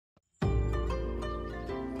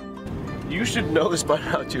You should know this by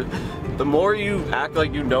now too. The more you act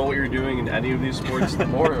like you know what you're doing in any of these sports, the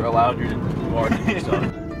more allowed you are to do stuff.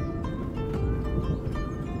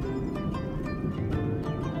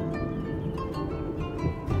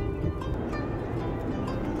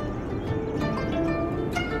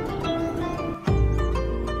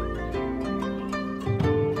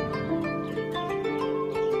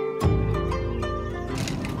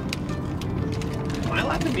 Am I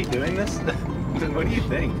allowed to be doing this? What do you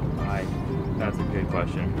think? That's a good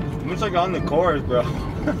question. It looks like on the course, bro.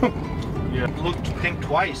 Yeah. Look, think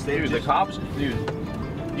twice. Dude, the cops, dude,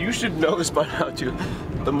 you should know this by now too.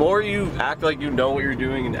 The more you act like you know what you're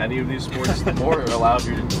doing in any of these sports, the more allowed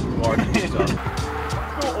you are to do stuff.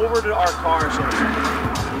 Let's go over to our car so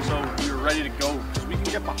we're ready to go, because we can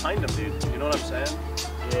get behind them, dude. You know what I'm saying?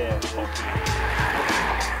 Yeah.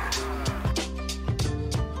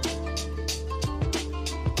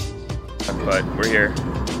 But we're here.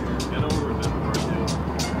 Get over this part, dude.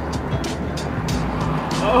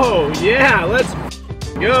 Oh yeah, let's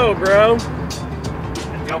go, bro.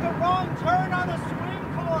 Took a wrong turn on a swing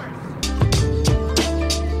course.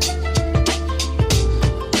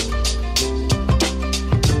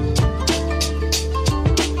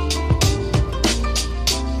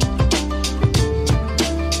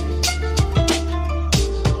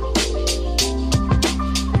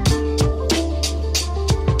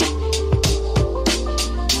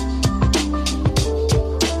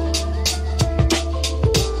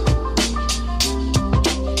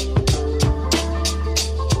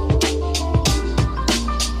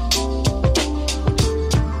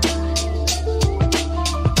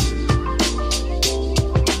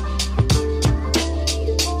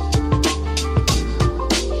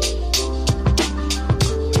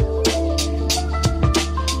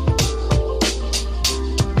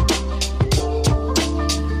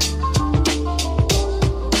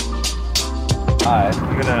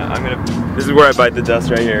 This is where I bite the dust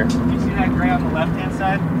right here. You see that gray on the left-hand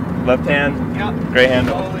side? Left hand, Yep. gray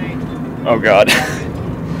handle. Slowly. Oh god.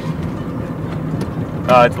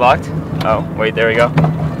 It's locked? Oh, wait, there we go.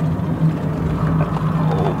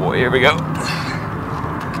 Oh boy, here we go.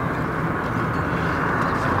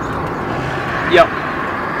 Yep.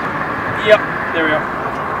 Yep, there we go.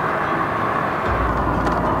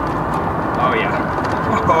 Oh yeah.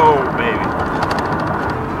 Oh baby.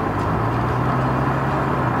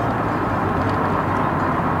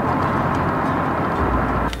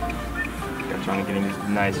 Trying to get these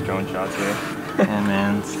nice drone shots here. Yeah,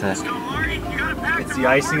 man, it's the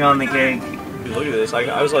icing on the cake. Dude, look at this.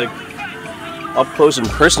 I was like up close and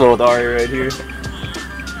personal with Ari right here.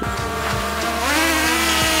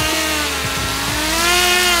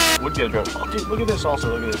 Would get a drone. Oh, dude, look at this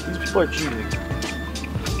also. Look at this. These people are cheating.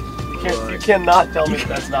 You cannot tell me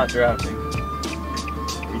that's not drafting.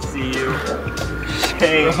 We see you.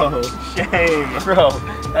 Shame. Bro. Shame. Bro,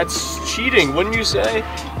 that's cheating, wouldn't you say?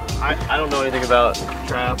 I don't know anything about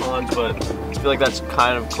triathlons, but I feel like that's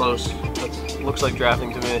kind of close. That looks like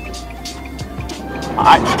drafting to me.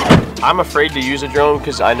 I'm afraid to use a drone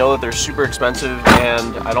because I know that they're super expensive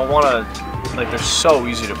and I don't want to, like, they're so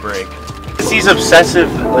easy to break. Because he's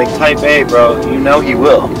obsessive, like type A, bro. You know he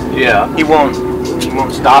will. Yeah. He won't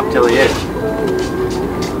stop till he is.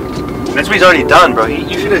 That's what he's already done, bro.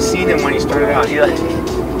 You should have seen him when he started out. He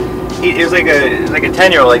was like a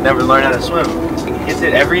 10-year-old, like never learned how to swim. He hits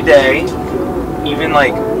it every day, even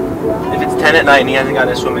like if it's 10 at night and he hasn't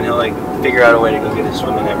gotten to swimming, he'll like figure out a way to go get his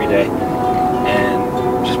swimming every day and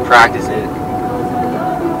just practice it.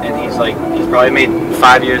 And he's probably made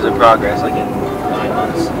 5 years of progress, like in 9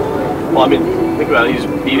 months. Well, I mean, think about it. He's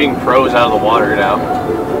beating pros out of the water now.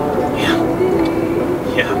 Yeah.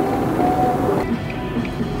 Yeah.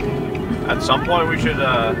 At some point, we should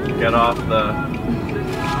get off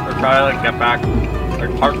or try to like get back, or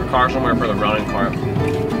park the car somewhere for the running part.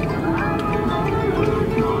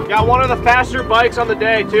 Got one of the faster bikes on the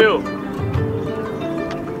day too.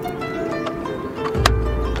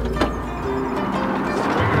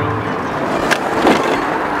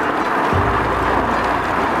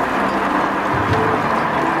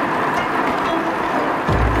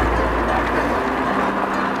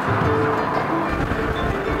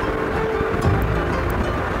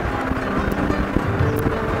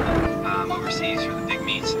 Overseas for the big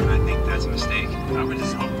meets, and I think that's a mistake. I would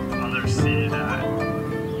just hope others see that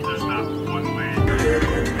there's not one way.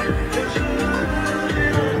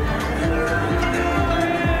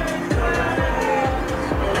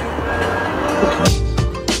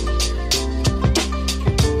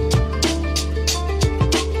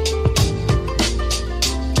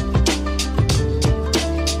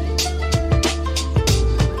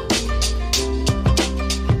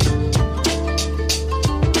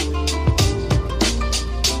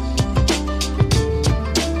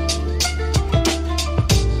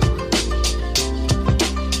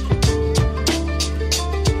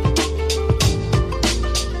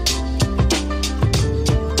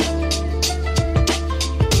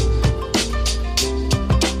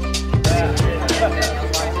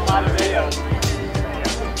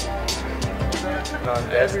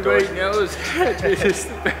 This is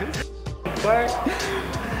the best part.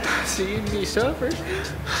 Seeing me suffer.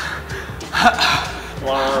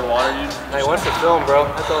 Want more water, dude? Hey, what's the film, bro?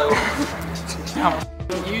 That's all I want. I'm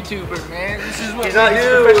a YouTuber, man. This is what He's not a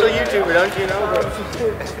official YouTuber, don't you know, bro?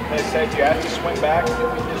 They said you have to swim back and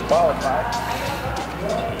you'll be disqualified.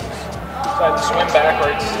 So I had to swim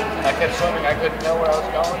backwards. I kept swimming. I couldn't know where I was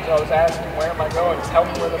going, so I was asking, where am I going? Tell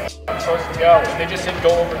me where the f I'm supposed to go. And they just said, go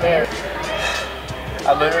over there.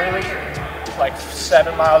 I literally, like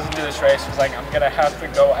 7 miles into this race, was like, I'm going to have to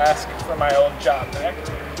go ask for my old job back.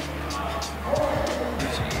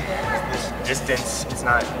 This distance, it's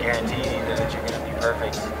not guaranteed either that you're going to be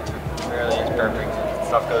perfect. It rarely is perfect.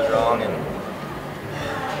 Stuff goes wrong and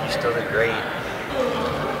you still did great.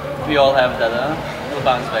 We all have that, huh? We'll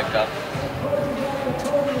bounce back up.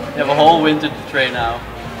 You have a whole winter to train now,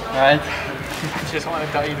 right? I just want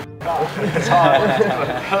to tell you to f off. That's all.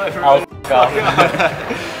 I'll f off.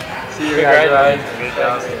 See you guys.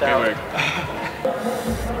 Good work.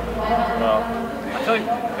 Well, I feel like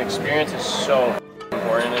experience is so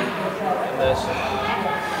important in this.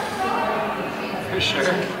 For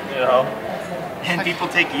sure. You know? And people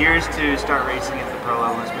take years to start racing at the pro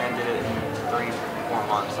level. This man did it in 3-4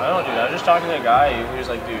 months. I don't know, dude. I was just talking to a guy who was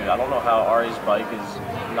like, dude, I don't know how Ari's bike is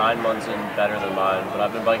 9 months in better than mine, but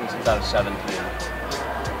I've been biking since I was 17.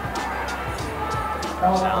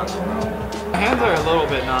 My hands are a little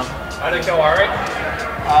bit numb. How'd it go, Ari?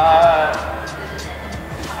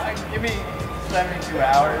 Give me 72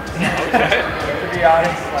 hours. Okay. To be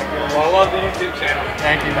honest, like. Well, I love the YouTube channel.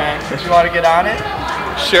 Thank you, man. Do you want to get on it?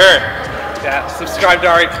 Sure. Yeah, subscribe to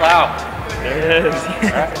Ari Klau. There it is.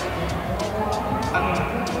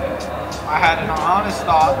 I had an honest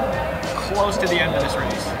thought close to the end of this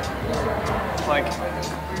race. Like,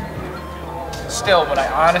 still, would I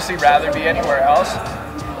honestly rather be anywhere else?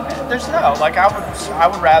 There's no. Like, I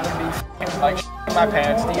would rather be f***ing, like shitting my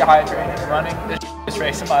pants, dehydrated, running this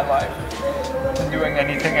race of my life than doing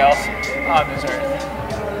anything else on this earth.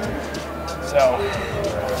 So,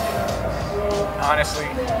 honestly,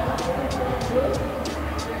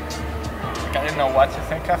 like, I didn't know what to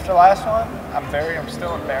think after the last one. I'm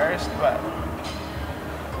still embarrassed, but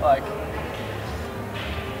like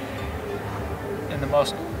in the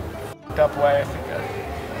most f***ed up way, I think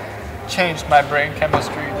I changed my brain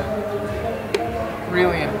chemistry to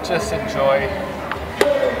really just enjoy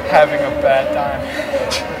having a bad time.